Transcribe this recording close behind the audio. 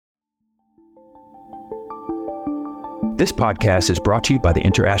This podcast is brought to you by the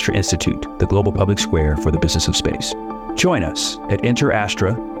InterAstra Institute, the global public square for the business of space. Join us at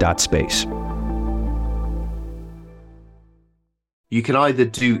interastra.space. You can either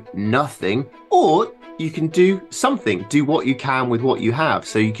do nothing or you can do something, do what you can with what you have.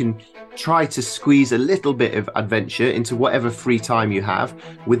 So you can try to squeeze a little bit of adventure into whatever free time you have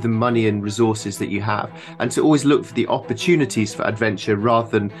with the money and resources that you have, and to always look for the opportunities for adventure rather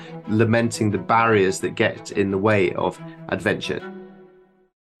than lamenting the barriers that get in the way of adventure.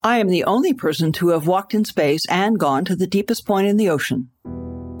 I am the only person to have walked in space and gone to the deepest point in the ocean.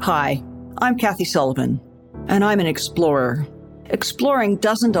 Hi, I'm Kathy Sullivan, and I'm an explorer. Exploring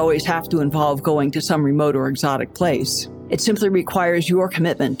doesn't always have to involve going to some remote or exotic place. It simply requires your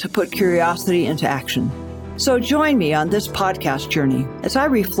commitment to put curiosity into action. So join me on this podcast journey as I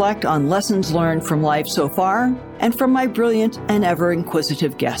reflect on lessons learned from life so far and from my brilliant and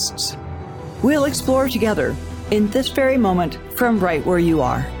ever-inquisitive guests. We'll explore together in this very moment from right where you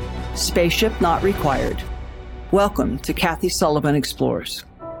are. Spaceship not required. Welcome to Kathy Sullivan Explores.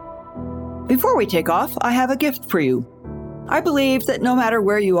 Before we take off, I have a gift for you. I believe that no matter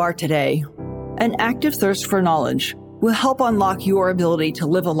where you are today, an active thirst for knowledge will help unlock your ability to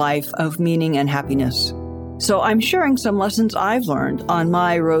live a life of meaning and happiness. So I'm sharing some lessons I've learned on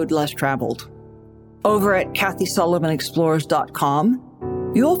my road less traveled. Over at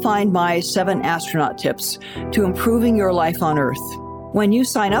KathySullivanExplores.com, you'll find my 7 astronaut tips to improving your life on Earth. When you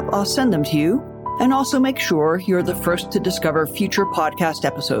sign up, I'll send them to you, and also make sure you're the first to discover future podcast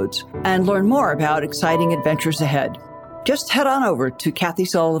episodes and learn more about exciting adventures ahead. Just head on over to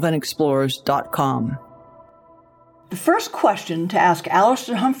KathySullivanExplores.com. The first question to ask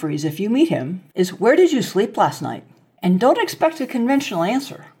Alastair Humphreys if you meet him is, where did you sleep last night? And don't expect a conventional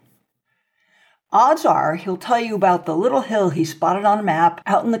answer. Odds are he'll tell you about the little hill he spotted on a map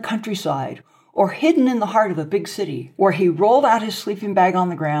out in the countryside, or hidden in the heart of a big city, where he rolled out his sleeping bag on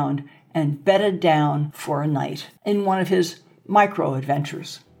the ground and bedded down for a night in one of his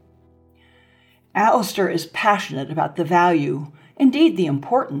micro-adventures. Alastair is passionate about the value, indeed the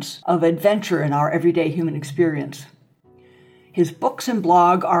importance, of adventure in our everyday human experience. His books and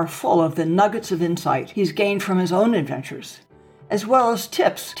blog are full of the nuggets of insight he's gained from his own adventures, as well as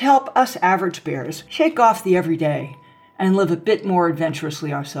tips to help us average bears shake off the everyday and live a bit more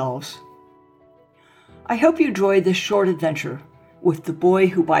adventurously ourselves. I hope you enjoyed this short adventure with the boy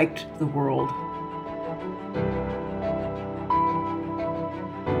who biked the world.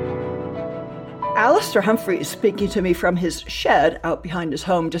 Alastair Humphreys speaking to me from his shed out behind his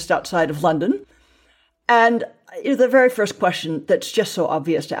home just outside of London. And the very first question that's just so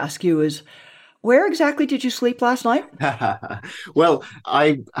obvious to ask you is, where exactly did you sleep last night? Well,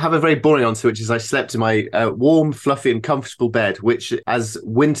 I have a very boring answer, which is I slept in my warm, fluffy and comfortable bed, which as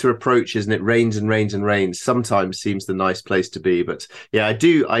winter approaches and it rains and rains and rains, sometimes seems the nice place to be. But yeah, I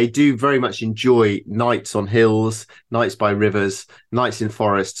do very much enjoy nights on hills, nights by rivers, nights in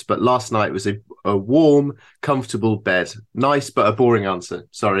forests. But last night was a warm, comfortable bed. Nice, but a boring answer.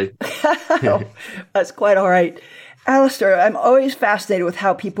 Sorry. Oh, that's quite all right. Alastair, I'm always fascinated with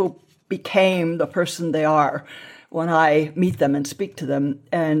how people became the person they are when I meet them and speak to them.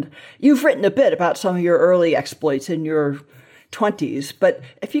 And you've written a bit about some of your early exploits in your 20s, but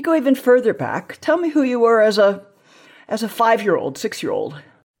if you go even further back, tell me who you were as a 5-year-old, 6-year-old.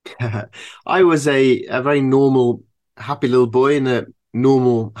 I was a very normal, happy little boy in a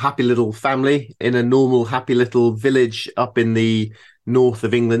normal, happy little family in a normal, happy little village up in the north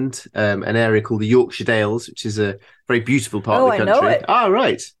of England, an area called the Yorkshire Dales, which is a very beautiful part of the country. I know it. Ah,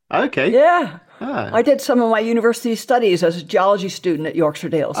 right. Okay. Yeah. I did some of my university studies as a geology student at Yorkshire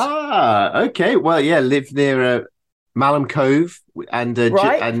Dales. Ah, okay. Well, yeah, lived near Malham Cove and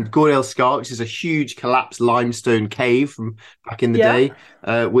Goredale Scar, which is a huge collapsed limestone cave from back in the day,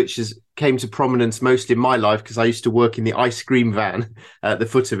 which came to prominence mostly in my life because I used to work in the ice cream van at the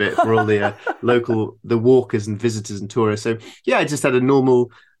foot of it for all the the walkers and visitors and tourists. So yeah, I just had a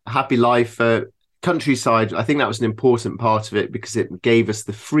normal, happy life. Countryside, I think that was an important part of it because it gave us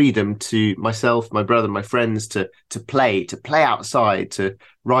the freedom to myself, my brother, and my friends to play outside, to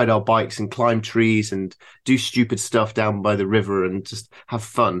ride our bikes and climb trees and do stupid stuff down by the river and just have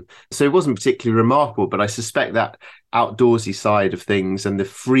fun. So it wasn't particularly remarkable, but I suspect that outdoorsy side of things and the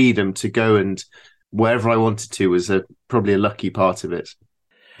freedom to go and wherever I wanted to was probably a lucky part of it.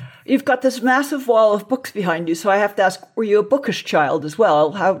 You've got this massive wall of books behind you, so I have to ask, were you a bookish child as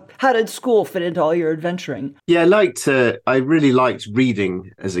well? How did school fit into all your adventuring? Yeah, I really liked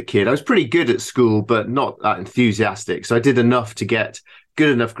reading as a kid. I was pretty good at school, but not that enthusiastic. So I did enough to get good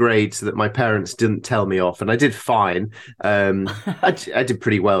enough grade so that my parents didn't tell me off, and I did fine. I did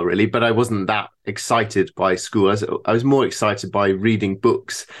pretty well, really, but I wasn't that excited by school. I was more excited by reading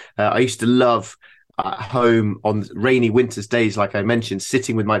books. I used to love at home on rainy winter's days, like I mentioned,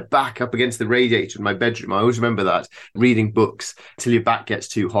 sitting with my back up against the radiator in my bedroom. I always remember that, reading books till your back gets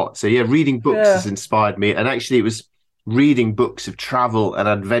too hot. So yeah, reading books has inspired me. And actually it was reading books of travel and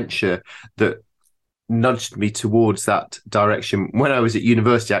adventure that nudged me towards that direction. When I was at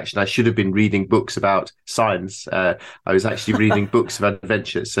university, actually, I should have been reading books about science. I was actually reading books of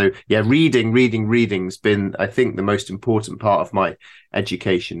adventure. So yeah, reading's been, I think, the most important part of my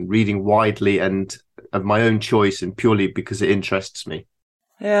education, reading widely and of my own choice and purely because it interests me.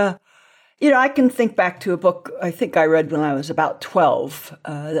 Yeah. I can think back to a book I think I read when I was about 12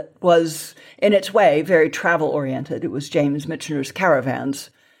 that was, in its way, very travel-oriented. It was James Michener's Caravans.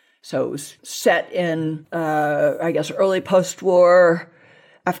 So it was set in, I guess, early post-war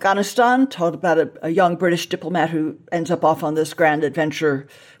Afghanistan, told about a young British diplomat who ends up off on this grand adventure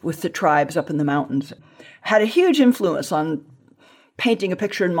with the tribes up in the mountains. Had a huge influence on painting a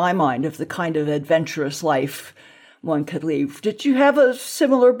picture in my mind of the kind of adventurous life one could lead. Did you have a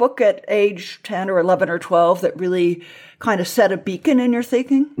similar book at age 10 or 11 or 12 that really kind of set a beacon in your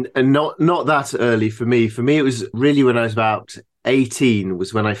thinking? And not that early for me. For me, it was really when I was about 18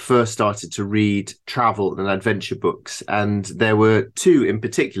 was when I first started to read travel and adventure books. And there were two in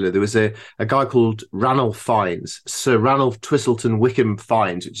particular. There was a guy called Ranulph Fiennes, Sir Ranulph Twistleton Wickham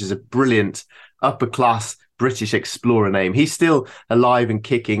Fiennes, which is a brilliant upper-class British explorer name. He's still alive and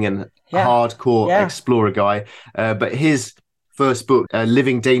kicking and hardcore explorer guy. But his first book,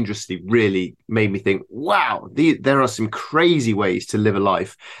 Living Dangerously, really made me think, wow, there are some crazy ways to live a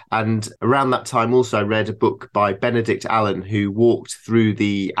life. And around that time also, I read a book by Benedict Allen, who walked through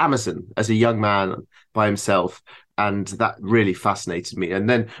the Amazon as a young man by himself. And that really fascinated me. And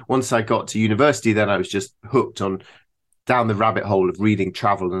then once I got to university, then I was just hooked on down the rabbit hole of reading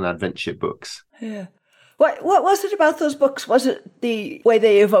travel and adventure books. Yeah. What was it about those books? Was it the way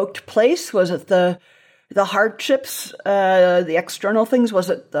they evoked place? Was it the hardships, the external things? Was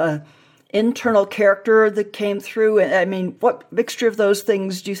it the internal character that came through? I mean, what mixture of those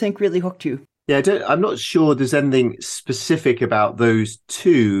things do you think really hooked you? Yeah, I'm not sure there's anything specific about those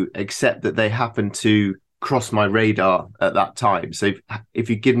two, except that they happened to cross my radar at that time. So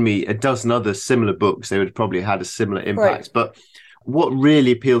if you'd given me a dozen other similar books, they would have probably had a similar impact. Right. But what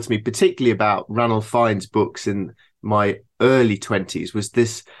really appealed to me, particularly about Ranulph Fiennes' books in my early 20s, was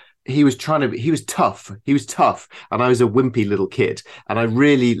this. He was tough. And I was a wimpy little kid. And I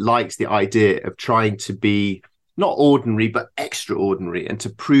really liked the idea of trying to be not ordinary, but extraordinary, and to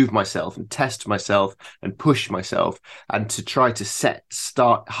prove myself and test myself and push myself and to try to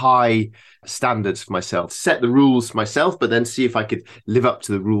start high standards for myself, set the rules for myself, but then see if I could live up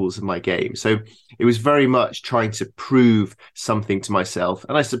to the rules of my game. So it was very much trying to prove something to myself,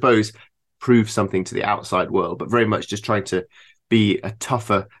 and I suppose prove something to the outside world, but very much just trying to be a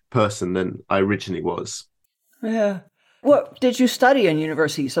tougher person than I originally was. Yeah. What did you study in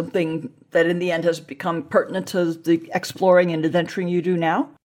university? Something that in the end has become pertinent to the exploring and adventuring you do now?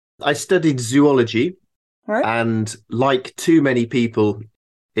 I studied zoology. Right. And like too many people,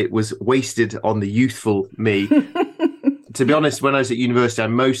 it was wasted on the youthful me. To be honest, when I was at university, I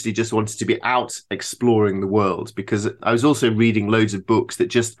mostly just wanted to be out exploring the world, because I was also reading loads of books that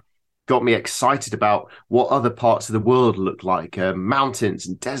just got me excited about what other parts of the world look like, mountains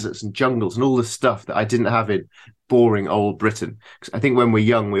and deserts and jungles and all the stuff that I didn't have in boring old Britain. Because I think when we're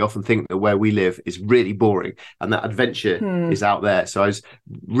young, we often think that where we live is really boring and that adventure is out there. So I was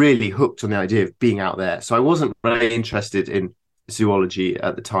really hooked on the idea of being out there. So I wasn't really interested in zoology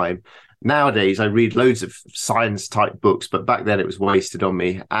at the time. Nowadays, I read loads of science type books, but back then it was wasted on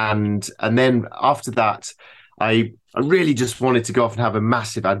me. And then after that, I really just wanted to go off and have a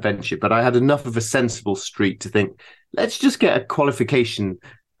massive adventure, but I had enough of a sensible streak to think, let's just get a qualification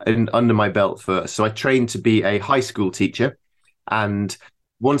under my belt first. So I trained to be a high school teacher. And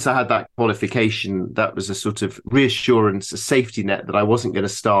once I had that qualification, that was a sort of reassurance, a safety net that I wasn't going to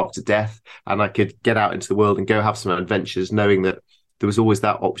starve to death and I could get out into the world and go have some adventures, knowing that there was always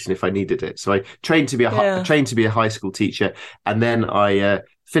that option if I needed it. So I trained to be a high school teacher. And then I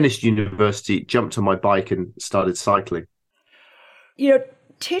finished university, jumped on my bike and started cycling.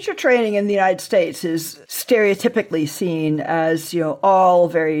 Teacher training in the United States is stereotypically seen as, all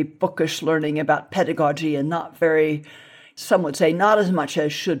very bookish learning about pedagogy and not very, some would say, not as much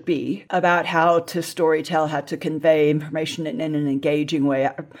as should be about how to storytell, how to convey information in an engaging way.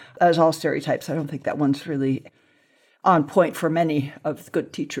 As all stereotypes, I don't think that one's really on point for many of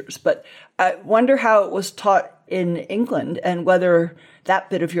good teachers. But I wonder how it was taught in England, and whether that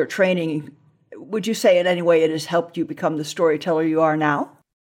bit of your training, would you say in any way it has helped you become the storyteller you are now?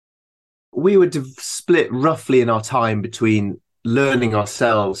 We would have split roughly in our time between learning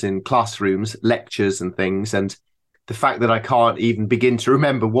ourselves in classrooms, lectures and things, and the fact that I can't even begin to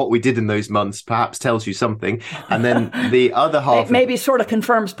remember what we did in those months perhaps tells you something. And then the other half maybe sort of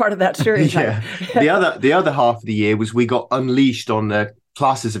confirms part of that stereotype. Yeah. The other half of the year was we got unleashed on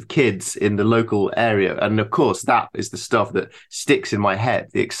classes of kids in the local area, and of course that is the stuff that sticks in my head: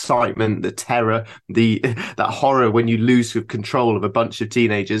 the excitement, the terror, that horror when you lose control of a bunch of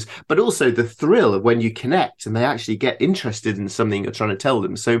teenagers, but also the thrill of when you connect and they actually get interested in something you're trying to tell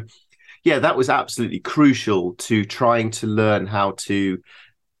them. So yeah, that was absolutely crucial to trying to learn how to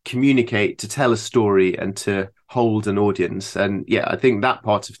communicate, to tell a story and to hold an audience. And yeah, I think that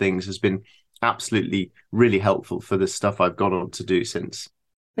part of things has been absolutely really helpful for the stuff I've gone on to do since.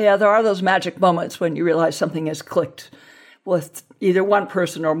 Yeah, there are those magic moments when you realize something has clicked with either one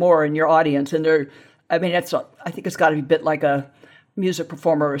person or more in your audience. And I think it's got to be a bit like a music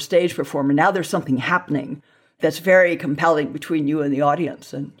performer or a stage performer. Now there's something happening that's very compelling between you and the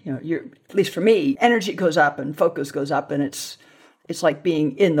audience. And, at least for me, energy goes up and focus goes up, and it's like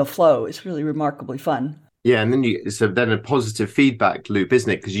being in the flow. It's really remarkably fun. Yeah, and then a positive feedback loop,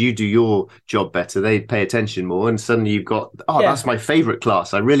 isn't it? Because you do your job better, they pay attention more, and suddenly you've got, that's my favorite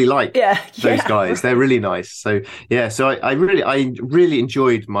class. I really like those guys. They're really nice. So yeah, so I really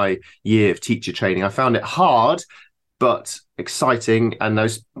enjoyed my year of teacher training. I found it hard, but exciting, and I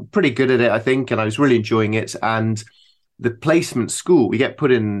was pretty good at it, I think, and I was really enjoying it. And the placement school, we get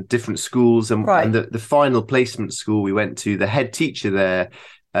put in different schools, and the final placement school we went to, the head teacher there,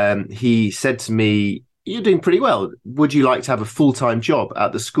 he said to me, "You're doing pretty well. Would you like to have a full-time job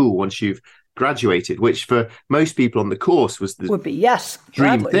at the school once you've graduated?" Which for most people on the course would be yes,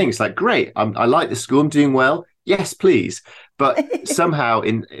 dream thing. It's like, great, I like the school, I'm doing well. Yes, please. But somehow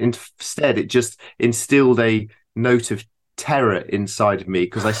instead it just instilled a note of terror inside of me,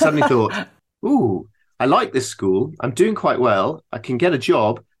 because I suddenly thought, ooh, I like this school. I'm doing quite well. I can get a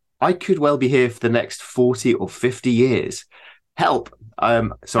job. I could well be here for the next 40 or 50 years. Help. I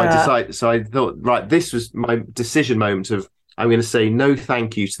thought, right, this was my decision moment of, I'm going to say no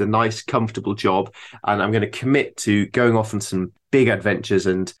thank you to the nice, comfortable job, and I'm going to commit to going off on some big adventures,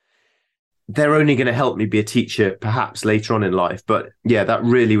 and they're only going to help me be a teacher perhaps later on in life. But yeah, that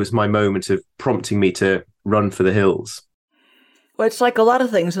really was my moment of prompting me to run for the hills. Well, it's like a lot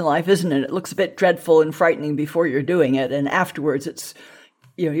of things in life, isn't it? It looks a bit dreadful and frightening before you're doing it, and afterwards it's,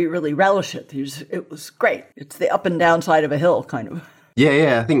 you really relish it. It was great. It's the up and down side of a hill, kind of.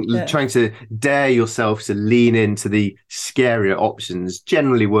 Yeah. I think trying to dare yourself to lean into the scarier options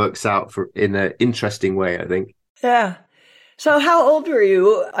generally works out in an interesting way, I think. Yeah. So how old were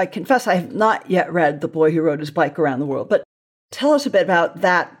you? I confess I have not yet read The Boy Who Rode His Bike Around the World, but tell us a bit about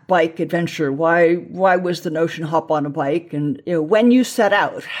that bike adventure. Why was the notion hop on a bike? And when you set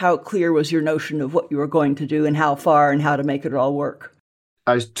out, how clear was your notion of what you were going to do and how far and how to make it all work?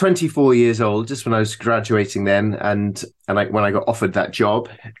 I was 24 years old, just when I was graduating then, and when I got offered that job.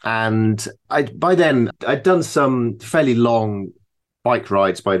 And by then, I'd done some fairly long bike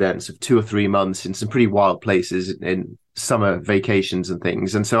rides by then, so 2 or 3 months in some pretty wild places in summer vacations and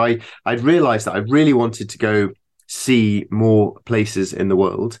things. And so I'd realized that I really wanted to go see more places in the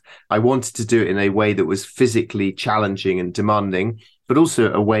world. I wanted to do it in a way that was physically challenging and demanding, but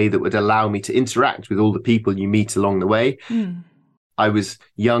also a way that would allow me to interact with all the people you meet along the way. I was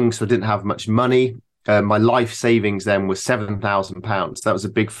young, so I didn't have much money. My life savings then was £7,000. That was a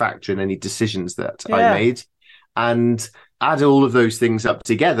big factor in any decisions that I made. And add all of those things up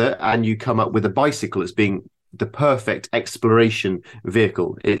together, and you come up with a bicycle as being the perfect exploration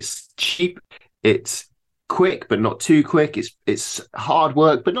vehicle. It's cheap, it's quick but not too quick, it's hard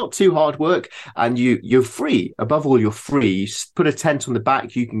work but not too hard work, and you're free. Above all, you're free. You put a tent on the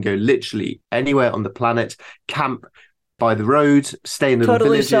back, you can go literally anywhere on the planet, camp by the road, stay in little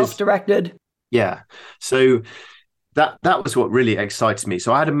villages. Totally self-directed. Yeah. So that was what really excites me.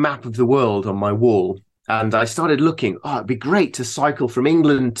 So I had a map of the world on my wall, and I started looking, it'd be great to cycle from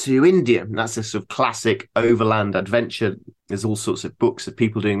England to India. And that's a sort of classic overland adventure. There's all sorts of books of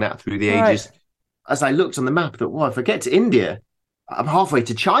people doing that through the ages. As I looked on the map, I thought, if I get to India, I'm halfway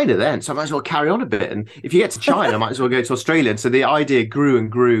to China then, so I might as well carry on a bit. And if you get to China, I might as well go to Australia. And so the idea grew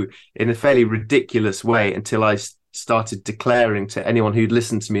and grew in a fairly ridiculous way until I started declaring to anyone who'd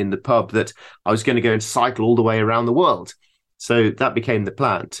listened to me in the pub that I was going to go and cycle all the way around the world. So that became the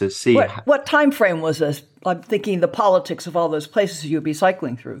plan, to see. What time frame was this? I'm thinking the politics of all those places you'd be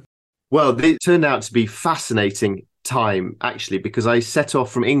cycling through. Well, they turned out to be fascinating time, actually, because I set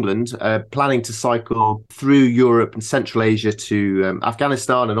off from England, planning to cycle through Europe and Central Asia to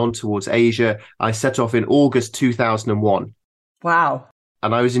Afghanistan and on towards Asia. I set off in August 2001. Wow.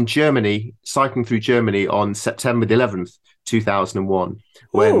 And I was in Germany, cycling through Germany on September the 11th, 2001,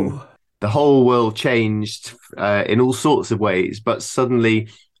 when Ooh. the whole world changed in all sorts of ways. But suddenly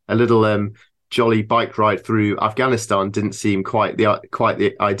a little jolly bike ride through Afghanistan didn't seem quite the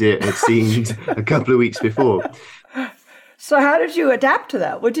idea it had seemed a couple of weeks before. So how did you adapt to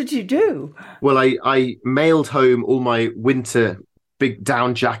that? What did you do? Well, I mailed home all my winter big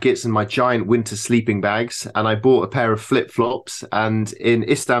down jackets and my giant winter sleeping bags, and I bought a pair of flip-flops. And in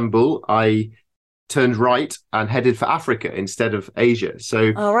Istanbul, I turned right and headed for Africa instead of Asia.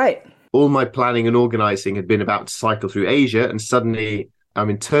 So all right. All my planning and organizing had been about to cycle through Asia, and suddenly I'm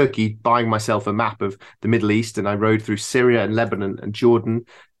in Turkey buying myself a map of the Middle East, and I rode through Syria and Lebanon and Jordan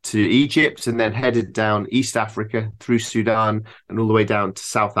to Egypt, and then headed down East Africa through Sudan and all the way down to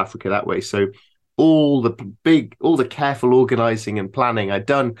South Africa that way. So all the careful organizing and planning I'd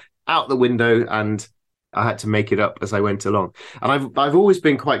done out the window, and I had to make it up as I went along. And I've always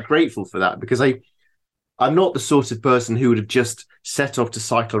been quite grateful for that, because I'm not the sort of person who would have just set off to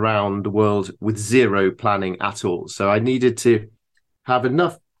cycle around the world with zero planning at all. So I needed to have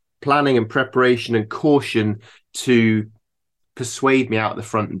enough planning and preparation and caution to persuade me out the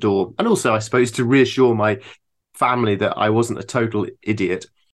front door. And also, I suppose, to reassure my family that I wasn't a total idiot.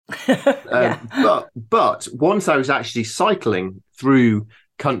 But once I was actually cycling through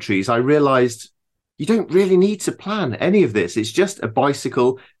countries, I realized you don't really need to plan any of this. It's just a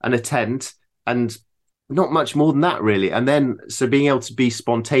bicycle and a tent and not much more than that, really. And then, so being able to be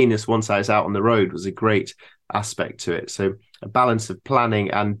spontaneous once I was out on the road was a great aspect to it. So a balance of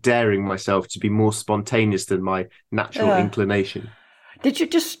planning and daring myself to be more spontaneous than my natural inclination. Did you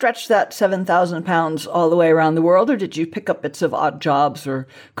just stretch that 7,000 pounds all the way around the world, or did you pick up bits of odd jobs or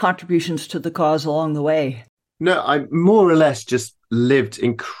contributions to the cause along the way? No, I more or less just lived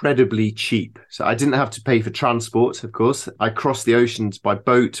incredibly cheap. So I didn't have to pay for transport, of course. I crossed the oceans by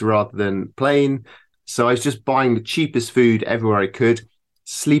boat rather than plane. So I was just buying the cheapest food everywhere I could,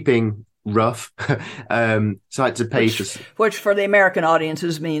 sleeping rough. So I had to pay which for the American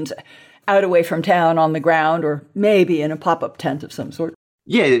audiences means out away from town on the ground, or maybe in a pop-up tent of some sort.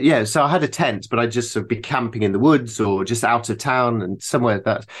 Yeah. So I had a tent, but I just sort of be camping in the woods or just out of town and somewhere like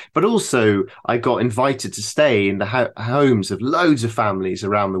that. But also I got invited to stay in the homes of loads of families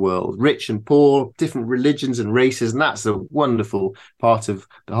around the world, rich and poor, different religions and races. And that's a wonderful part of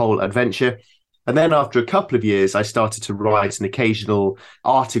the whole adventure. And then after a couple of years, I started to write an occasional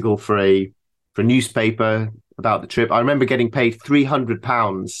article for a newspaper about the trip. I remember getting paid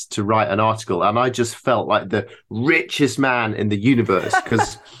 £300 to write an article, and I just felt like the richest man in the universe,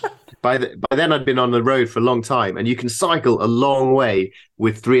 because by then I'd been on the road for a long time, and you can cycle a long way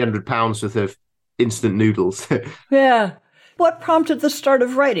with £300 worth of instant noodles. Yeah. What prompted the start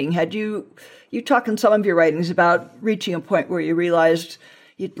of writing? Had you talk in some of your writings about reaching a point where you realized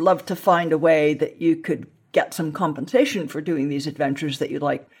you'd love to find a way that you could get some compensation for doing these adventures that you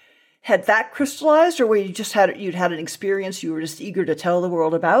like. Had that crystallized, or were you just you'd had an experience you were just eager to tell the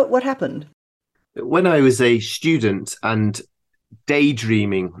world about? What happened? When I was a student and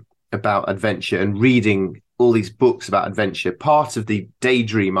daydreaming about adventure and reading all these books about adventure, part of the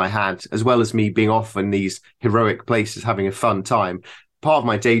daydream I had, as well as me being off in these heroic places having a fun time, part of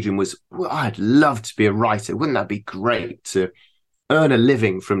my daydream was, well, I'd love to be a writer. Wouldn't that be great to earn a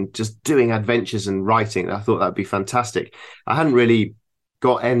living from just doing adventures and writing? I thought that'd be fantastic. I hadn't really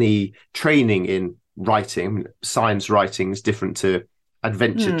got any training in writing. I mean, science writing is different to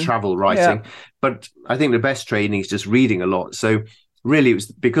adventure travel writing, but I think the best training is just reading a lot. So really it was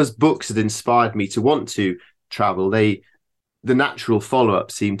because books had inspired me to want to travel. The natural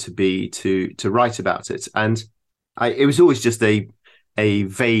follow-up seemed to be to write about it. And it was always just a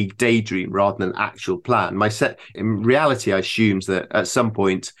vague daydream rather than an actual plan. In reality, I assumed that at some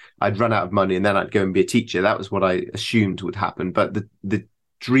point I'd run out of money and then I'd go and be a teacher. That was what I assumed would happen. But the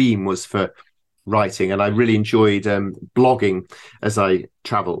dream was for writing, and I really enjoyed blogging as I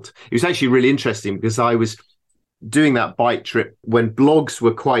traveled. It was actually really interesting because I was doing that bike trip when blogs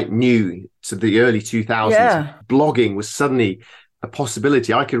were quite new to the early 2000s. Yeah. Blogging was suddenly a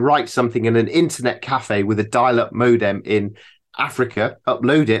possibility. I could write something in an internet cafe with a dial-up modem in Africa,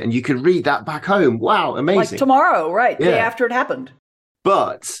 upload it, and you could read that back home. Wow, amazing. Like tomorrow, right? Yeah. Day after it happened.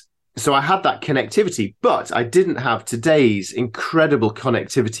 But so I had that connectivity, but I didn't have today's incredible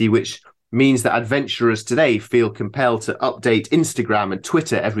connectivity, which means that adventurers today feel compelled to update Instagram and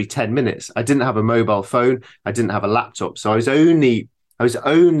Twitter every 10 minutes. I didn't have a mobile phone. I didn't have a laptop. So I was only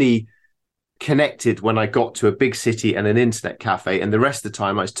connected when I got to a big city and an internet cafe, and the rest of the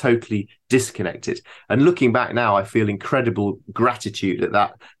time I was totally disconnected. And looking back now, I feel incredible gratitude at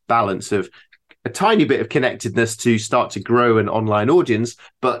that balance of a tiny bit of connectedness to start to grow an online audience,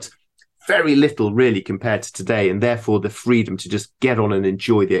 but very little really compared to today, and therefore the freedom to just get on and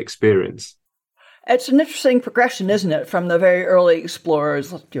enjoy the experience. It's an interesting progression, isn't it, from the very early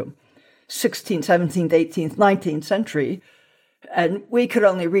explorers, 16th, 17th, 18th, 19th century. And we could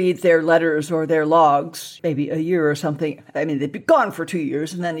only read their letters or their logs, maybe a year or something. I mean, they'd be gone for 2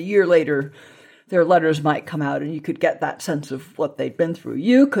 years, and then a year later, their letters might come out, and you could get that sense of what they'd been through.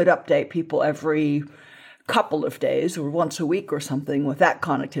 You could update people every couple of days or once a week or something with that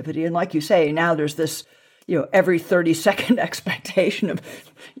connectivity. And like you say, now there's this, every 30-second expectation of,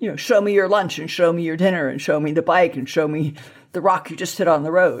 show me your lunch and show me your dinner and show me the bike and show me the rock you just hit on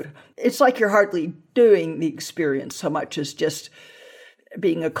the road. It's like you're hardly doing the experience so much as just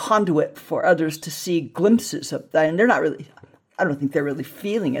being a conduit for others to see glimpses of that. And I don't think they're really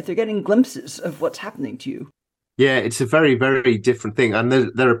feeling it. They're getting glimpses of what's happening to you. Yeah, it's a very, very different thing. And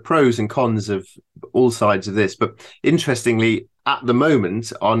there are pros and cons of all sides of this. But interestingly, at the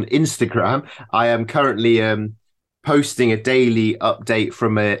moment on Instagram, I am currently posting a daily update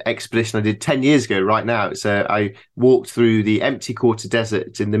from an expedition I did 10 years ago right now. So I walked through the empty quarter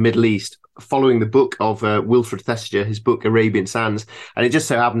desert in the Middle East, following the book of Wilfred Thesiger, his book Arabian Sands. And it just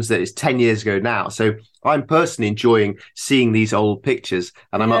so happens that it's 10 years ago now. So I'm personally enjoying seeing these old pictures,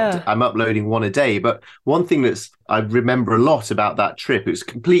 and I'm uploading one a day. But one thing I remember a lot about that trip, it was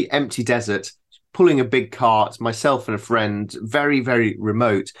complete empty desert, pulling a big cart, myself and a friend, very, very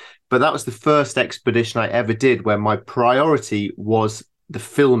remote. But that was the first expedition I ever did where my priority was the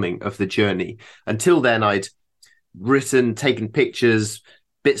filming of the journey. Until then, I'd written, taken pictures,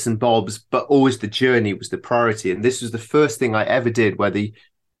 bits and bobs, but always the journey was the priority. And this was the first thing I ever did where the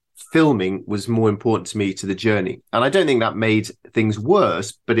filming was more important to me to the journey. And I don't think that made things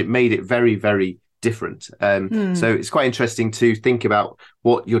worse, but it made it very, very different. So it's quite interesting to think about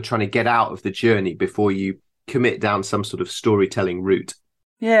what you're trying to get out of the journey before you commit down some sort of storytelling route.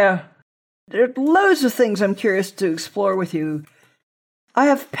 Yeah. There are loads of things I'm curious to explore with you. I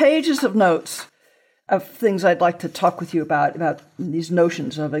have pages of notes of things I'd like to talk with you about these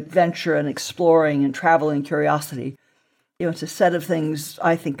notions of adventure and exploring and travel and curiosity. It's a set of things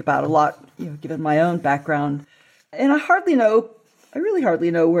I think about a lot, given my own background. And I really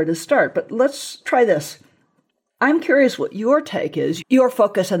hardly know where to start, but let's try this. I'm curious what your take is. Your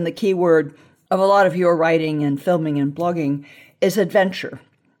focus and the key word of a lot of your writing and filming and blogging is adventure.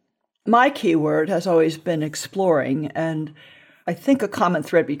 My keyword has always been exploring, and I think a common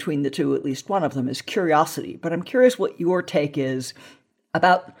thread between the two, at least one of them, is curiosity. But I'm curious what your take is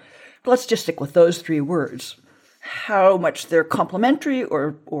about, let's just stick with those three words, how much they're complementary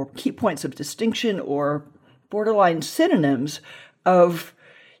or key points of distinction or borderline synonyms of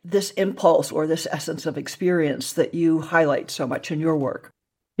this impulse or this essence of experience that you highlight so much in your work.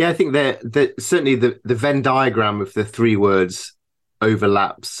 Yeah, I think that certainly the Venn diagram of the three words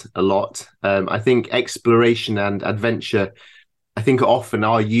overlaps a lot. I think exploration and adventure, I think often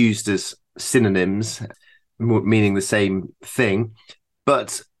are used as synonyms, meaning the same thing.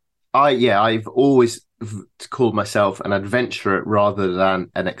 But I've always called myself an adventurer rather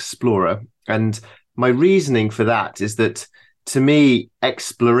than an explorer. And my reasoning for that is that, to me,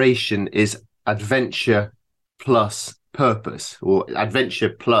 exploration is adventure plus purpose, or adventure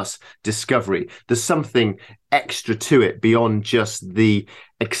plus discovery. There's something extra to it beyond just the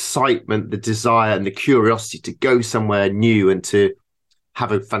excitement, the desire, and the curiosity to go somewhere new and to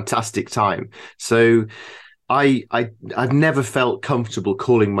have a fantastic time. So I've never felt comfortable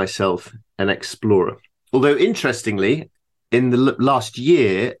calling myself an explorer. Although, interestingly, in the last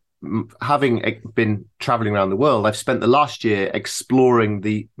year, having been traveling around the world, I've spent the last year exploring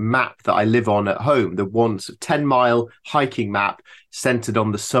the map that I live on at home, the once 10-mile hiking map centered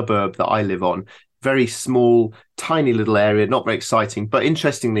on the suburb that I live on. Very small, tiny little area, not very exciting. But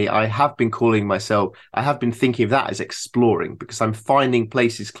interestingly, I have been thinking of that as exploring, because I'm finding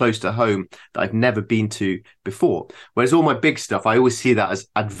places close to home that I've never been to before. Whereas all my big stuff, I always see that as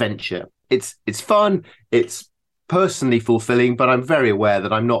adventure. It's fun, it's personally fulfilling, but I'm very aware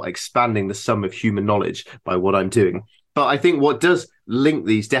that I'm not expanding the sum of human knowledge by what I'm doing. But I think what does link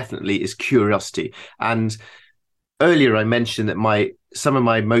these definitely is curiosity. And earlier I mentioned that some of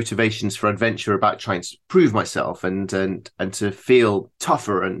my motivations for adventure are about trying to prove myself and to feel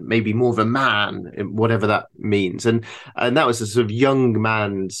tougher and maybe more of a man, whatever that means. And that was a sort of young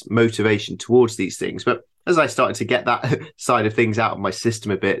man's motivation towards these things. But as I started to get that side of things out of my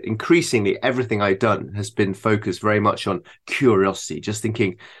system a bit, increasingly everything I've done has been focused very much on curiosity, just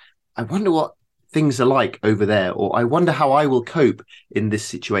thinking, I wonder what things are like over there, or I wonder how I will cope in this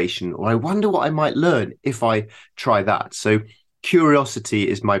situation, or I wonder what I might learn if I try that. So curiosity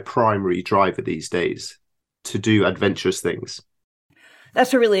is my primary driver these days to do adventurous things.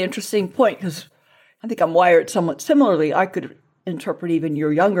 That's a really interesting point, because I think I'm wired somewhat similarly. I could interpret even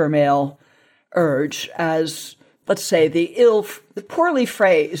your younger male urge as, let's say, the poorly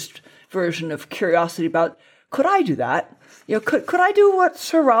phrased version of curiosity about, could I do that? Could I do what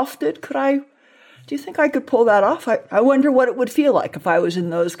Sir Ralph did? Do you think I could pull that off? I wonder what it would feel like if I was in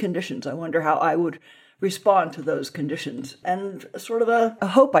those conditions. I wonder how I would respond to those conditions. And sort of a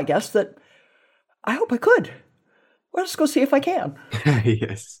hope, I guess, that I hope I could. Well, let's go see if I can.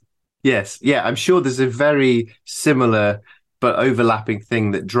 Yes. Yeah, I'm sure there's a very similar but overlapping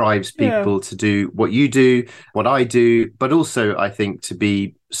thing that drives people to do what you do, what I do, but also, I think, to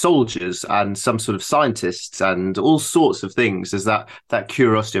be soldiers and some sort of scientists and all sorts of things. There's that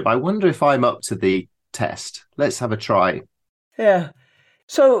curiosity of, I wonder if I'm up to the test. Let's have a try. Yeah.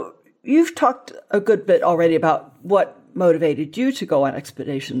 So you've talked a good bit already about what motivated you to go on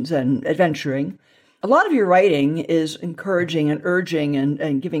expeditions and adventuring. A lot of your writing is encouraging and urging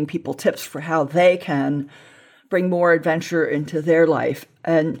and giving people tips for how they can bring more adventure into their life.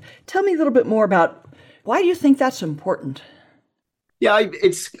 And tell me a little bit more about, why do you think that's important? Yeah,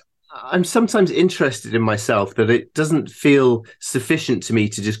 I'm sometimes interested in myself, that it doesn't feel sufficient to me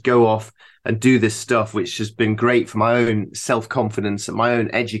to just go off and do this stuff, which has been great for my own self-confidence and my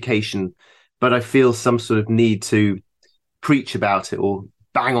own education. But I feel some sort of need to preach about it or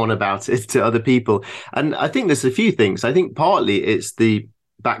bang on about it to other people. And I think there's a few things. I think partly it's the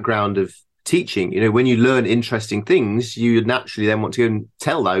background of teaching. When you learn interesting things, you naturally then want to go and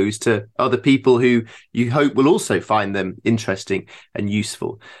tell those to other people who you hope will also find them interesting and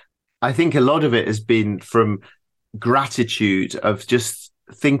useful. I think a lot of it has been from gratitude of just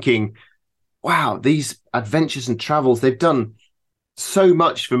thinking, wow, these adventures and travels, they've done so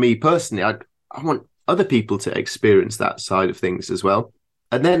much for me personally. I want other people to experience that side of things as well.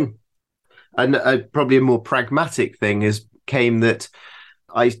 And then probably a more pragmatic thing came that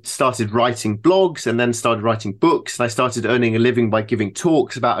I started writing blogs and then started writing books, and I started earning a living by giving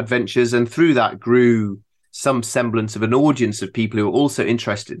talks about adventures. And through that grew some semblance of an audience of people who are also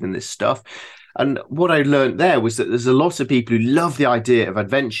interested in this stuff. And what I learned there was that there's a lot of people who love the idea of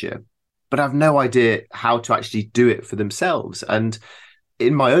adventure, but have no idea how to actually do it for themselves. And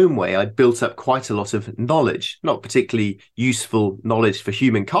in my own way, I built up quite a lot of knowledge, not particularly useful knowledge for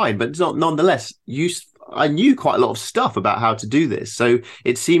humankind, but not nonetheless useful. I knew quite a lot of stuff about how to do this. So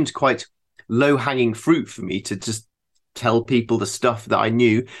it seemed quite low-hanging fruit for me to just tell people the stuff that I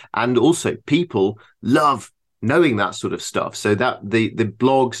knew. And also people love knowing that sort of stuff. So that the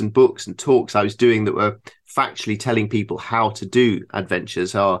blogs and books and talks I was doing that were factually telling people how to do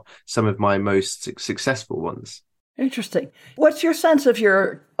adventures are some of my most successful ones. Interesting. What's your sense of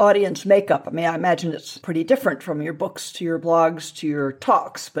your audience makeup? I mean, I imagine it's pretty different from your books to your blogs to your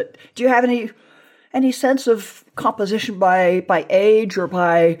talks, but do you have any sense of composition by age or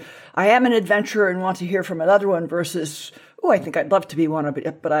by, I am an adventurer and want to hear from another one, versus, I think I'd love to be one,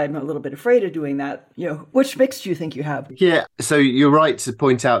 but I'm a little bit afraid of doing that. Which mix do you think you have? Yeah, so you're right to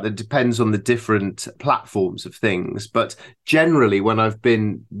point out that it depends on the different platforms of things. But generally, when I've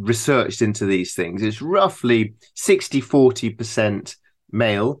been researched into these things, it's roughly 60-40%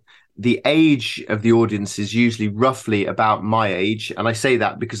 male. The age of the audience is usually roughly about my age. And I say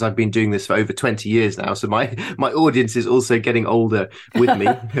that because I've been doing this for over 20 years now. So my audience is also getting older with me.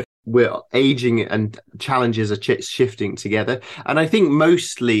 We're aging and challenges are shifting together. And I think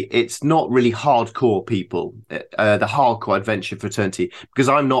mostly it's not really hardcore people, the hardcore adventure fraternity, because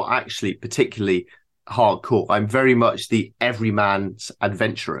I'm not actually particularly hardcore. I'm very much the everyman's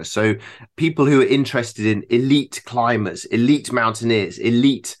adventurer. So people who are interested in elite climbers, elite mountaineers,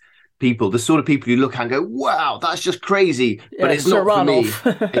 elite people, the sort of people you look at and go, wow, that's just crazy, but it's not for me.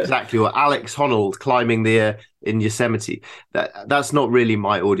 Exactly. Or Alex Honnold climbing there in Yosemite. That's not really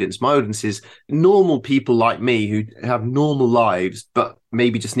my audience. My audience is normal people like me who have normal lives, but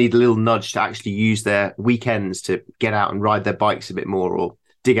maybe just need a little nudge to actually use their weekends to get out and ride their bikes a bit more, or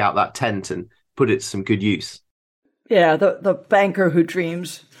dig out that tent and put it to some good use. Yeah, the banker who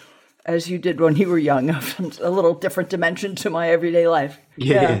dreams, as you did when you were young, a little different dimension to my everyday life.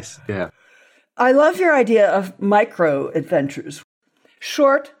 Yes, yeah. I love your idea of micro adventures.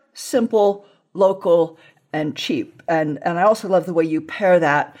 Short, simple, local, and cheap. And I also love the way you pair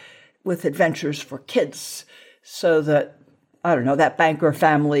that with adventures for kids, so that, I don't know, that banker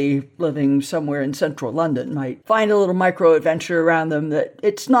family living somewhere in central London might find a little micro adventure around them that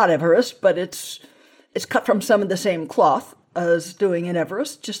it's not Everest, but it's cut from some of the same cloth. as doing an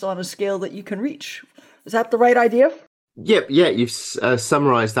Everest, just on a scale that you can reach. Is that the right idea? Yep, yeah, you've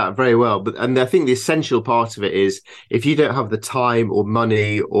summarized that very well. And I think the essential part of it is if you don't have the time or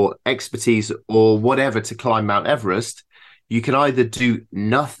money or expertise or whatever to climb Mount Everest, you can either do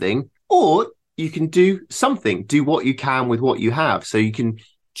nothing or you can do something, do what you can with what you have. So you can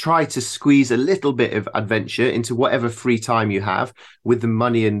try to squeeze a little bit of adventure into whatever free time you have with the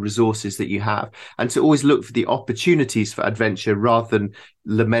money and resources that you have, and to always look for the opportunities for adventure rather than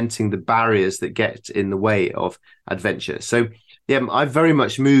lamenting the barriers that get in the way of adventure. So yeah, I've very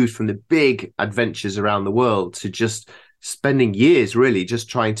much moved from the big adventures around the world to just spending years really just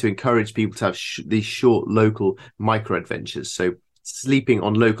trying to encourage people to have these short local micro adventures. So sleeping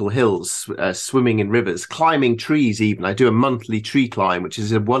on local hills, swimming in rivers, climbing trees even. I do a monthly tree climb, which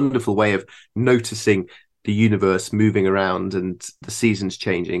is a wonderful way of noticing the universe moving around and the seasons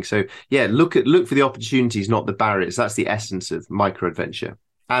changing. So yeah, look for the opportunities, not the barriers. That's the essence of micro adventure.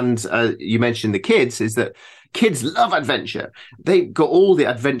 And you mentioned the kids, is that kids love adventure. They've got all the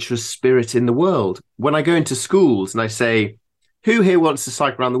adventurous spirit in the world. When I go into schools and I say, who here wants to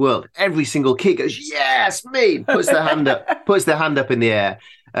cycle around the world? Every single kid goes, yes, me, puts their hand up in the air.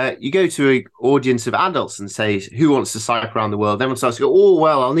 You go to an audience of adults and say, who wants to cycle around the world? Everyone starts to go, oh,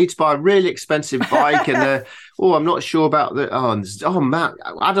 well, I'll need to buy a really expensive bike. And, I'm not sure about man,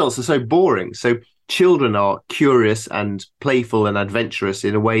 adults are so boring. So children are curious and playful and adventurous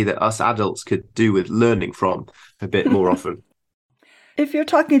in a way that us adults could do with learning from a bit more often. If you're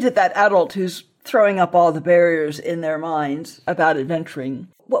talking to that adult who's throwing up all the barriers in their minds about adventuring,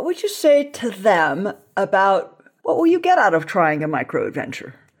 what would you say to them about what will you get out of trying a micro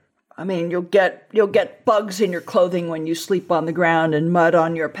adventure? I mean, you'll get bugs in your clothing when you sleep on the ground and mud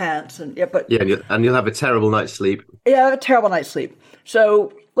on your pants, and you'll have a terrible night's sleep. Yeah, a terrible night's sleep.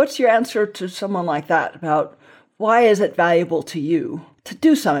 So, what's your answer to someone like that about why is it valuable to you to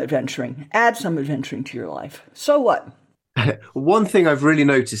do some adventuring, add some adventuring to your life? So what? One thing I've really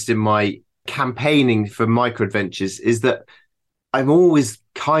noticed in my campaigning for micro adventures is that I'm always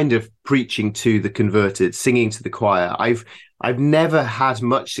kind of preaching to the converted, singing to the choir. I've never had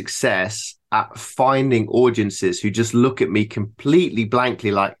much success at finding audiences who just look at me completely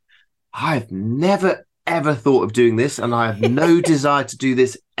blankly like, I've never ever thought of doing this and I have no desire to do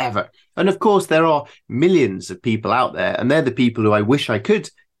this ever. And of course there are millions of people out there, and they're the people who I wish I could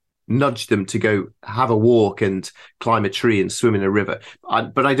nudge them to go have a walk and climb a tree and swim in a river.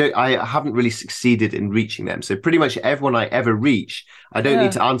 But I haven't really succeeded in reaching them. So pretty much everyone I ever reach, I don't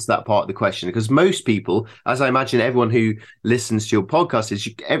need to answer that part of the question, because most people, as I imagine everyone who listens to your podcast,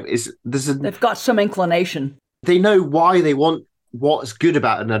 they've got some inclination. They know why they want what's good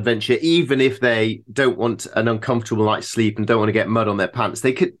about an adventure, even if they don't want an uncomfortable night's sleep and don't want to get mud on their pants.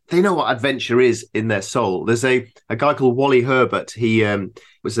 They know what adventure is in their soul. There's a guy called Wally Herbert. He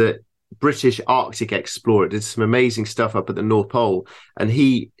was a British Arctic explorer, did some amazing stuff up at the North Pole. And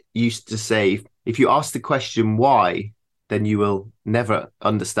he used to say, if you ask the question why, then you will never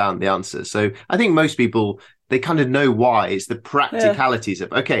understand the answer. So I think most people, they kind of know why. It's the practicalities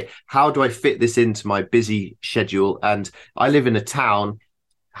of, okay, how do I fit this into my busy schedule? And I live in a town.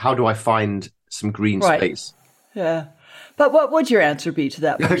 How do I find some green space? Yeah. But what would your answer be to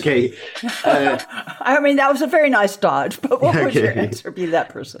that person? Okay. I mean, that was a very nice dodge, but what would your answer be to that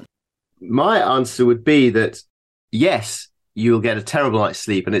person? My answer would be that, yes, you'll get a terrible night's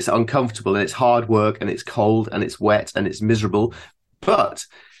sleep and it's uncomfortable and it's hard work and it's cold and it's wet and it's miserable. But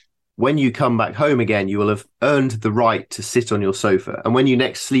when you come back home again, you will have earned the right to sit on your sofa. And when you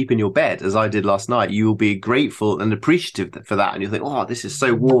next sleep in your bed, as I did last night, you will be grateful and appreciative for that. And you'll think, oh, this is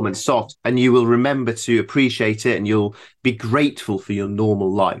so warm and soft. And you will remember to appreciate it and you'll be grateful for your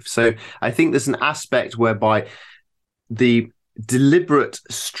normal life. So I think there's an aspect whereby the deliberate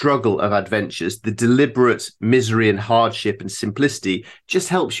struggle of adventures, the deliberate misery and hardship and simplicity just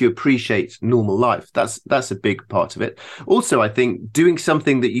helps you appreciate normal life. That's a big part of it. Also, I think doing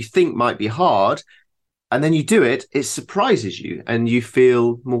something that you think might be hard and then you do it, it surprises you and you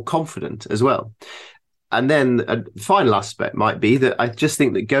feel more confident as well. And then a final aspect might be that I just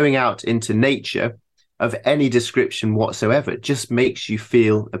think that going out into nature of any description whatsoever just makes you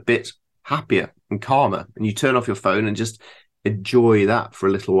feel a bit happier and calmer, and you turn off your phone and just enjoy that for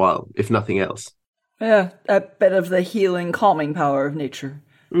a little while, if nothing else. Yeah, a bit of the healing, calming power of nature.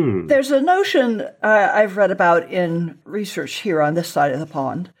 There's a notion I've read about in research here on this side of the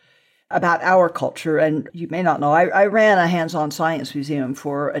pond about our culture, and you may not know, I ran a hands-on science museum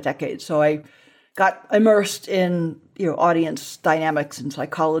for a decade, so I got immersed in audience dynamics and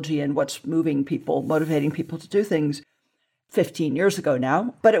psychology and what's moving people, motivating people to do things 15 years ago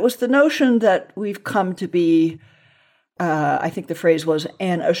now. But it was the notion that we've come to be I think the phrase was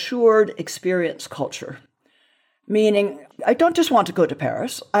an assured experience culture. Meaning, I don't just want to go to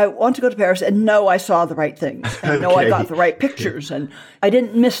Paris. I want to go to Paris and know I saw the right things, and know I got the right pictures, and I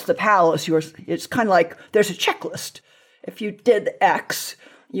didn't miss the palace. It's kind of like there's a checklist. If you did X,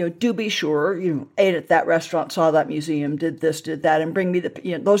 do be sure, ate at that restaurant, saw that museum, did this, did that, and bring me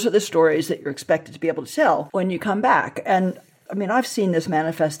those are the stories that you're expected to be able to tell when you come back. And I mean, I've seen this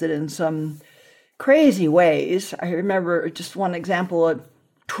manifested in some crazy ways. I remember just one example, a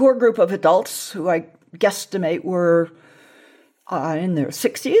tour group of adults who I guesstimate were in their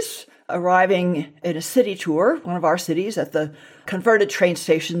 60s, arriving in a city tour, one of our cities, at the converted train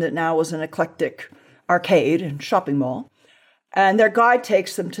station that now was an eclectic arcade and shopping mall. And their guide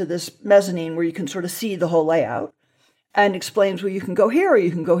takes them to this mezzanine where you can sort of see the whole layout and explains, well, you can go here, or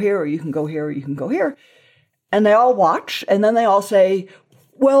you can go here, or you can go here, or you can go here. And they all watch, and then they all say,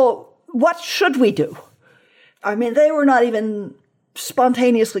 well, what should we do? I mean, they were not even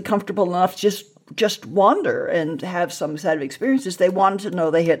spontaneously comfortable enough to just wander and have some set of experiences. They wanted to know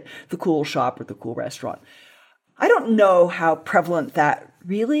they hit the cool shop or the cool restaurant. I don't know how prevalent that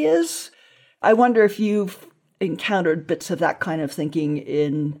really is. I wonder if you've encountered bits of that kind of thinking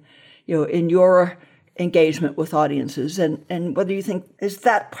in your engagement with audiences, and whether you think, is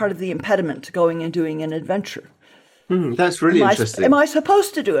that part of the impediment to going and doing an adventure? That's really interesting. Am I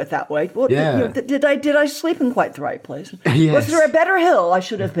supposed to do it that way? Well, yeah. Did I sleep in quite the right place? Yes. Was there a better hill I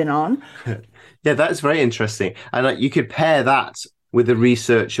should have been on? Yeah, that's very interesting. And you could pair that with the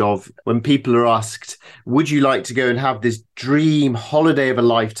research of when people are asked, would you like to go and have this dream holiday of a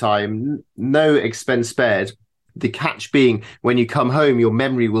lifetime, no expense spared? The catch being, when you come home, your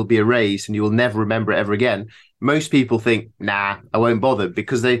memory will be erased and you will never remember it ever again. Most people think, nah, I won't bother,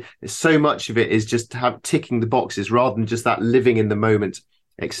 because so much of it is just ticking the boxes rather than just that living in the moment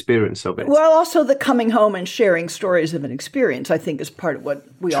experience of it. Well, also the coming home and sharing stories of an experience, I think, is part of what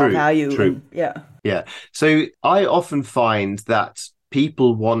we all value. True. Yeah. So I often find that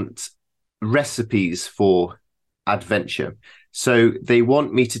people want recipes for adventure. So they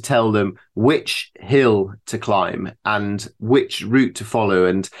want me to tell them which hill to climb and which route to follow.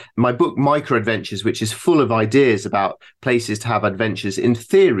 And my book, Micro Adventures, which is full of ideas about places to have adventures, in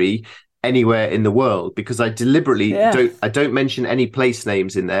theory, anywhere in the world, because I deliberately don't mention any place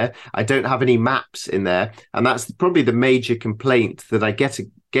names in there. I don't have any maps in there. And that's probably the major complaint that I get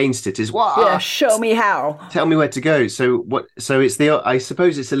against it is, show me how. Tell me where to go. So it's I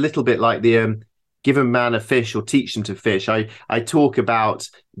suppose it's a little bit like the give a man a fish or teach them to fish. I talk about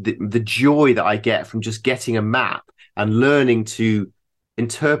the joy that I get from just getting a map and learning to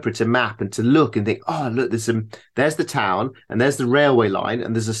interpret a map and to look and think, oh, look, there's the town and there's the railway line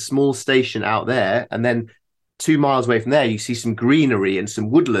and there's a small station out there. And then 2 miles away from there, you see some greenery and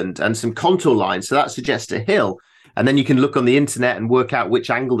some woodland and some contour lines. So that suggests a hill. And then you can look on the internet and work out which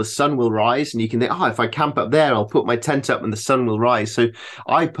angle the sun will rise. And you can think, if I camp up there, I'll put my tent up and the sun will rise. So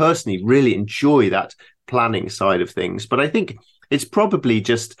I personally really enjoy that planning side of things. But I think it's probably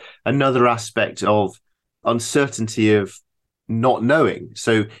just another aspect of uncertainty of not knowing.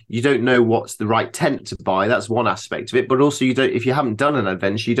 So you don't know what's the right tent to buy. That's one aspect of it. But also if you haven't done an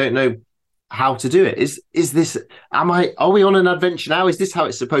adventure, you don't know how to do it. Are we on an adventure now? Is this how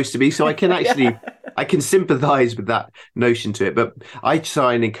it's supposed to be? So I can actually, I can sympathize with that notion to it, but I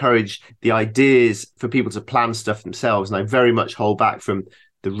try and encourage the ideas for people to plan stuff themselves. And I very much hold back from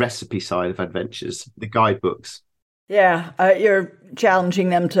the recipe side of adventures, the guidebooks. Yeah. You're challenging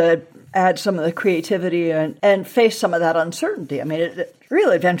them to add some of the creativity and face some of that uncertainty. I mean,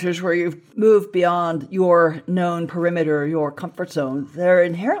 real adventures where you've moved beyond your known perimeter, your comfort zone, they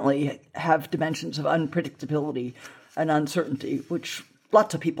inherently have dimensions of unpredictability and uncertainty, which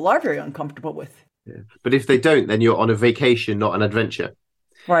lots of people are very uncomfortable with. Yeah. But if they don't, then you're on a vacation, not an adventure.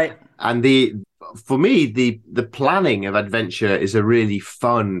 Right. And for me, the planning of adventure is a really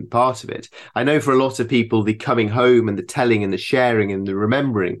fun part of it. I know for a lot of people, the coming home and the telling and the sharing and the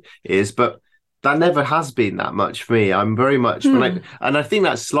remembering is, but that never has been that much for me. I'm very much, and I think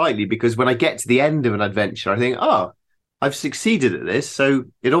that's slightly because when I get to the end of an adventure, I think, I've succeeded at this. So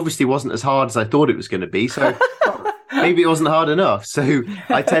it obviously wasn't as hard as I thought it was going to be. So maybe it wasn't hard enough. So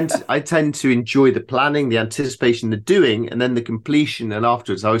I tend to enjoy the planning, the anticipation, the doing, and then the completion. And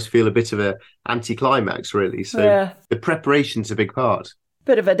afterwards, I always feel a bit of an anticlimax, really. So the preparation's a big part.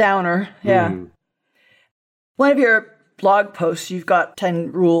 Bit of a downer, yeah. One of your blog posts, you've got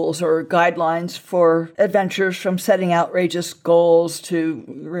 10 rules or guidelines for adventures, from setting outrageous goals to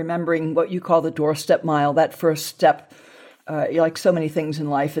remembering what you call the doorstep mile, that first step. Like so many things in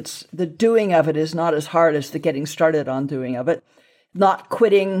life, it's the doing of it is not as hard as the getting started on doing of it. not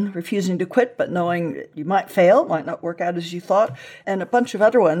quitting, refusing to quit, but knowing you might fail, might not work out as you thought, and a bunch of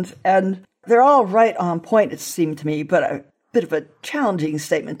other ones. And they're all right on point, it seemed to me, but a bit of a challenging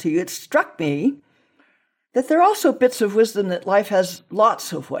statement to you. It struck me that there are also bits of wisdom that life has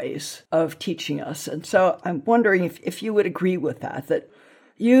lots of ways of teaching us. And so I'm wondering if you would agree with that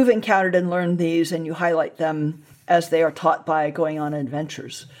you've encountered and learned these and you highlight them as they are taught by going on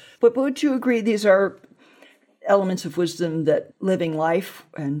adventures. But would you agree these are elements of wisdom that living life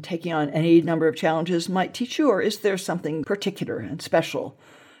and taking on any number of challenges might teach you, or is there something particular and special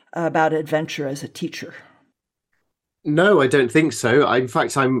about adventure as a teacher? No, I don't think so. In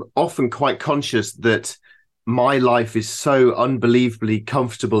fact, I'm often quite conscious that my life is so unbelievably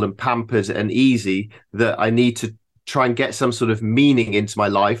comfortable and pampered and easy that I need to try and get some sort of meaning into my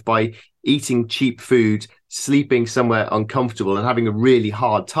life by eating cheap food, sleeping somewhere uncomfortable, and having a really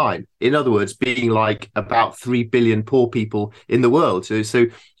hard time. In other words, being like about 3 billion poor people in the world. So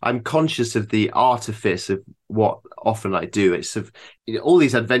I'm conscious of the artifice of what often I do. It's all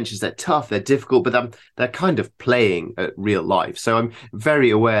these adventures, they're tough, they're difficult, but they're kind of playing at real life. So I'm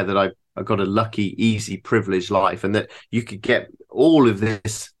very aware that I've got a lucky, easy, privileged life, and that you could get all of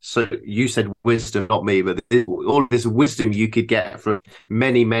this. So you said wisdom, not me, but all of this wisdom you could get from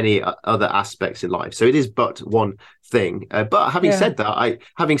many, many other aspects in life. So it is but one thing. But having said that,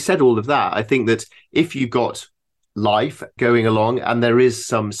 having said all of that, I think that if you got life going along and there is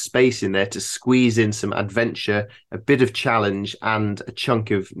some space in there to squeeze in some adventure, a bit of challenge, and a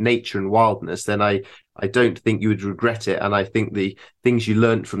chunk of nature and wildness, then I don't think you would regret it. And I think the things you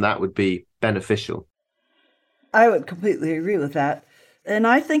learned from that would be beneficial. I would completely agree with that. And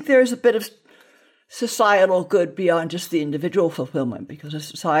I think there's a bit of societal good beyond just the individual fulfillment, because a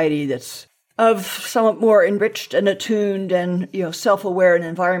society that's of somewhat more enriched and attuned and, self-aware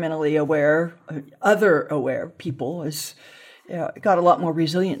and environmentally aware, other aware people is got a lot more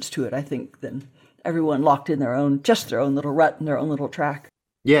resilience to it, I think, than everyone locked in their own little rut and their own little track.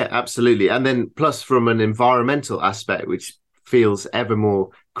 Yeah, absolutely. And then plus from an environmental aspect, which feels ever more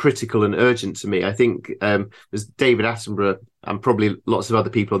critical and urgent to me, I think as David Attenborough and probably lots of other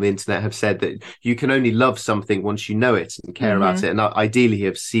people on the internet have said, that you can only love something once you know it and care about it, and ideally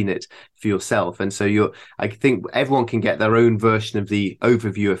have seen it for yourself. And so I think everyone can get their own version of the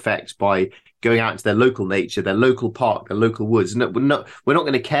overview effect by going out into their local nature, their local park, their local woods. No, we're not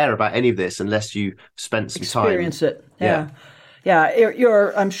going to care about any of this unless you spent some time. Experience it. Yeah,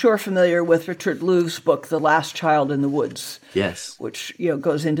 you're, I'm sure, familiar with Richard Louve's book, The Last Child in the Woods. Yes. Which,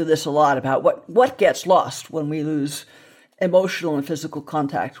 goes into this a lot about what gets lost when we lose emotional and physical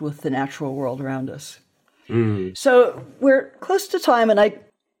contact with the natural world around us. So we're close to time, and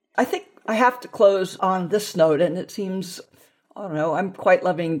I think I have to close on this note, and it seems, I don't know, I'm quite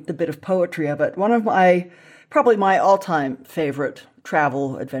loving the bit of poetry of it. One of probably my all-time favorite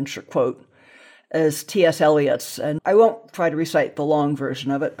travel adventure quote is T.S. Eliot's, and I won't try to recite the long version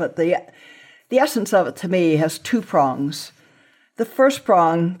of it, but the essence of it to me has two prongs. The first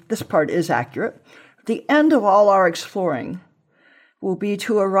prong, this part is accurate. The end of all our exploring will be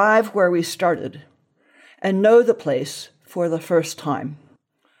to arrive where we started and know the place for the first time.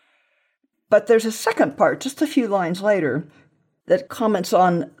 But there's a second part, just a few lines later, that comments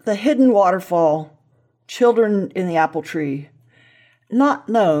on the hidden waterfall, children in the apple tree, not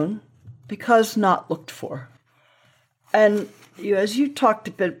known, because not looked for. And as you talked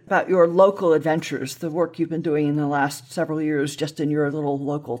a bit about your local adventures, the work you've been doing in the last several years just in your little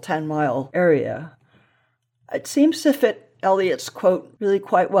local 10-mile area, it seems to fit Eliot's quote really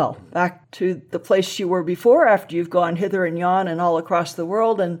quite well. Back to the place you were before, after you've gone hither and yon and all across the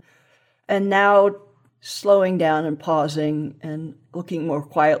world, and now slowing down and pausing and looking more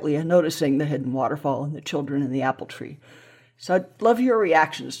quietly and noticing the hidden waterfall and the children in the apple tree. So I'd love your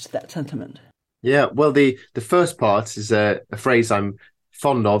reactions to that sentiment. Yeah, well, the first part is a phrase I'm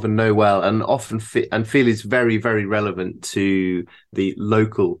fond of and know well, and often feel is very, very relevant to the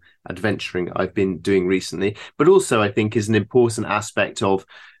local adventuring I've been doing recently. But also, I think, is an important aspect of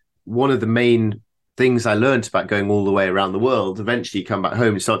one of the main things I learned about going all the way around the world. Eventually, you come back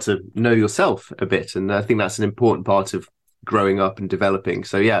home and start to know yourself a bit, and I think that's an important part of growing up and developing.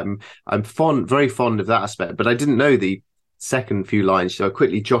 So yeah, I'm very fond of that aspect. But I didn't know the second few lines, so I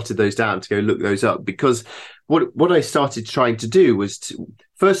quickly jotted those down to go look those up, because what I started trying to do was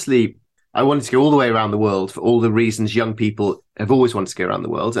firstly, I wanted to go all the way around the world for all the reasons young people I've always wanted to go around the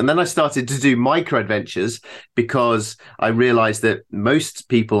world. And then I started to do micro adventures because I realized that most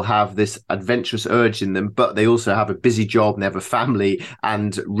people have this adventurous urge in them, but they also have a busy job and they have a family,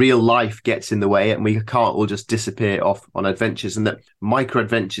 and real life gets in the way, and we can't all just disappear off on adventures. And that micro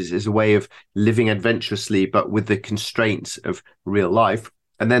adventures is a way of living adventurously, but with the constraints of real life.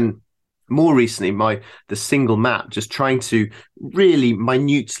 And then more recently, the single map, just trying to really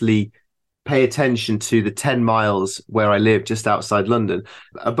minutely pay attention to the 10 miles where I live just outside London.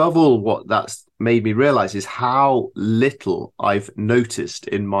 Above all, what that's made me realize is how little I've noticed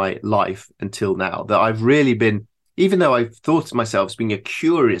in my life until now, that I've really been, even though I've thought of myself as being a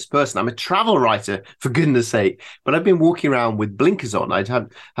curious person, I'm a travel writer, for goodness sake, but I've been walking around with blinkers on. I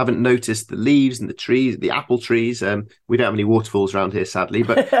haven't noticed the leaves and the trees, the apple trees. We don't have any waterfalls around here, sadly,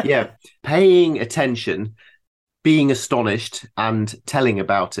 but yeah, paying attention, being astonished and telling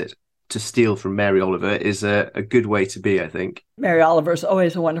about it, to steal from Mary Oliver, is a good way to be, I think. Mary Oliver is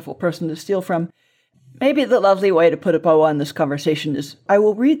always a wonderful person to steal from. Maybe the lovely way to put a bow on this conversation is I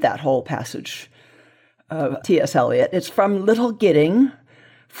will read that whole passage of T.S. Eliot. It's from Little Gidding,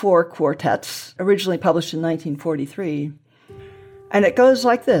 4 quartets, originally published in 1943. And it goes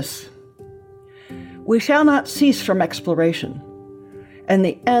like this. We shall not cease from exploration, and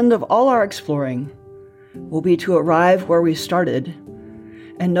the end of all our exploring will be to arrive where we started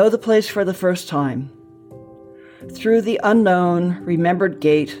and know the place for the first time. Through the unknown, remembered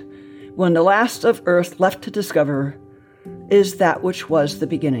gate, when the last of earth left to discover is that which was the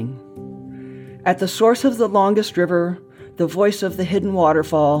beginning. At the source of the longest river, the voice of the hidden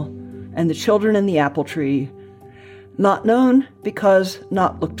waterfall, and the children in the apple tree, not known because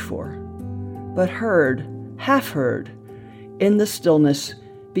not looked for, but heard, half heard, in the stillness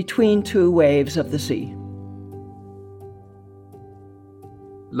between 2 waves of the sea.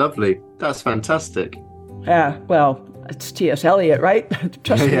 Lovely. That's fantastic. Yeah, well, it's T.S. Eliot, right?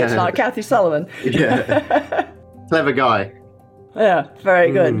 Trust me, it's not Kathy Sullivan. Yeah. Clever guy. Yeah, very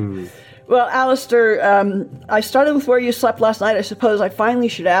good. Well, Alastair, I started with where you slept last night. I suppose I finally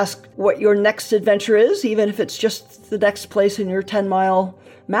should ask what your next adventure is, even if it's just the next place in your 10-mile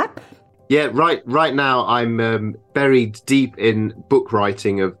map. Yeah, right now I'm buried deep in book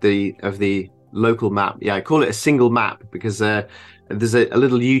writing of the local map. Yeah, I call it a single map because there's a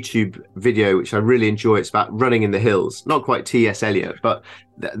little YouTube video which I really enjoy. It's about running in the hills. Not quite T.S. Eliot, but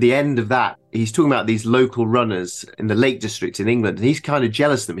the end of that, he's talking about these local runners in the Lake District in England, and he's kind of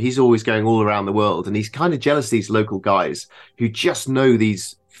jealous of them. He's always going all around the world, and he's kind of jealous of these local guys who just know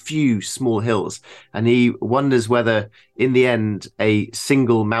these few small hills. And he wonders whether, in the end, a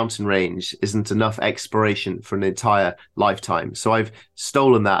single mountain range isn't enough exploration for an entire lifetime. So I've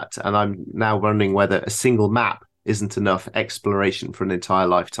stolen that, and I'm now wondering whether a single map isn't enough exploration for an entire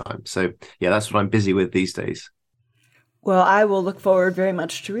lifetime. So yeah, that's what I'm busy with these days. Well, I will look forward very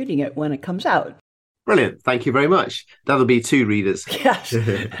much to reading it when it comes out. Brilliant. Thank you very much. That'll be 2 readers. Yes.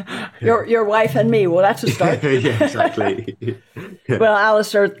 your wife and me. Well, that's a start. Yeah, exactly. Well,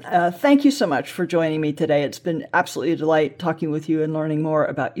 Alastair, thank you so much for joining me today. It's been absolutely a delight talking with you and learning more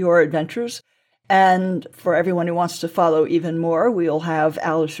about your adventures. And for everyone who wants to follow even more, we'll have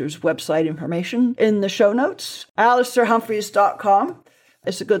Alastair's website information in the show notes. AlastairHumphreys.com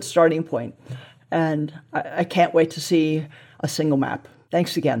is a good starting point. And I can't wait to see a single map.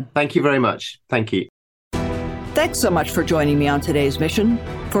 Thanks again. Thank you very much. Thank you. Thanks so much for joining me on today's mission.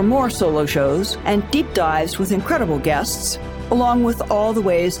 For more solo shows and deep dives with incredible guests, along with all the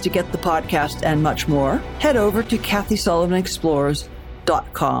ways to get the podcast and much more, head over to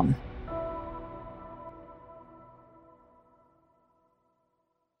KathySullivanExplores.com.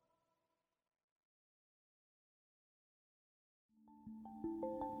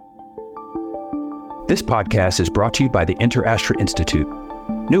 This podcast is brought to you by the InterAstra Institute.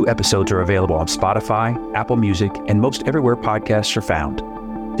 New episodes are available on Spotify, Apple Music, and most everywhere podcasts are found.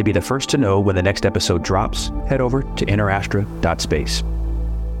 To be the first to know when the next episode drops, head over to interastra.space.